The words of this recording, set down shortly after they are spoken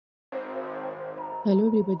Hello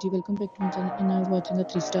everybody, welcome back to my channel and I was watching a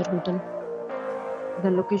 3-star hotel.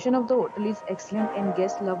 The location of the hotel is excellent and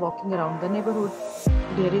guests love walking around the neighborhood.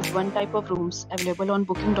 There is one type of rooms available on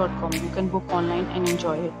booking.com. You can book online and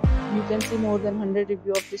enjoy it. You can see more than 100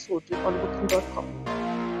 reviews of this hotel on booking.com,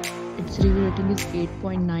 Its review rating is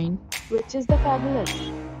 8.9. which is the fabulous.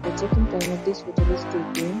 The check-in time of this hotel is 2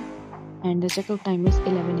 p.m. and the check-out time is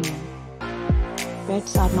 11 a.m.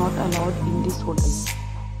 Pets are not allowed in this hotel.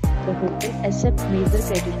 The hotel accepts major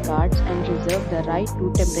credit cards and reserves the right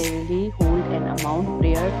to temporarily hold an amount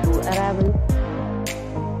prior to arrival.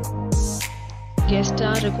 Guests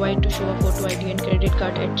are required to show a photo ID and credit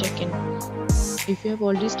card at check-in. If you have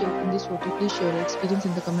already stayed in this hotel, please share your experience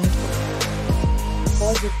in the comment box.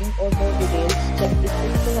 For booking or more details, check the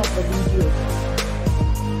description of the video.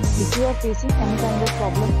 If you are facing any kind of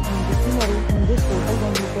problem in booking a room in this hotel,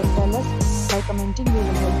 then you can tell us by commenting. We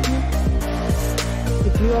will help you.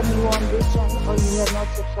 If you are new on this channel or you have not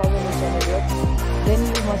subscribed our channel yet, then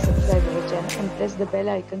you must subscribe our channel and press the bell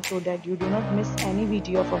icon so that you do not miss any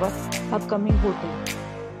video of our upcoming hotel.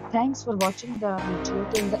 Thanks for watching the video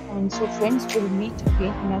till the end. So friends, will meet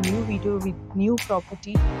again in a new video with new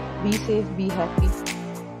property. Be safe, be happy.